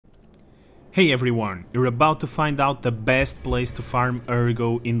Hey everyone, you're about to find out the best place to farm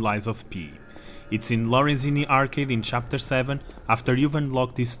Ergo in liesofp. It's in Lorenzini Arcade in chapter 7 after you've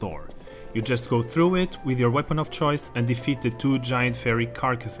unlocked this door. You just go through it with your weapon of choice and defeat the two giant fairy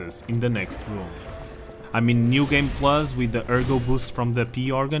carcasses in the next room. I'm in New Game Plus with the Ergo boost from the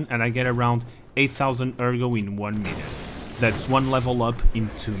P organ and I get around 8000 Ergo in 1 minute. That's one level up in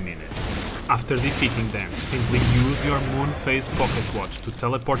 2 minutes. After defeating them, simply use your moon phase pocket watch to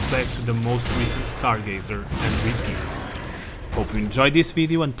teleport back to the most recent stargazer and repeat. Hope you enjoyed this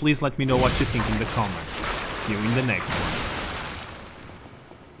video and please let me know what you think in the comments. See you in the next one.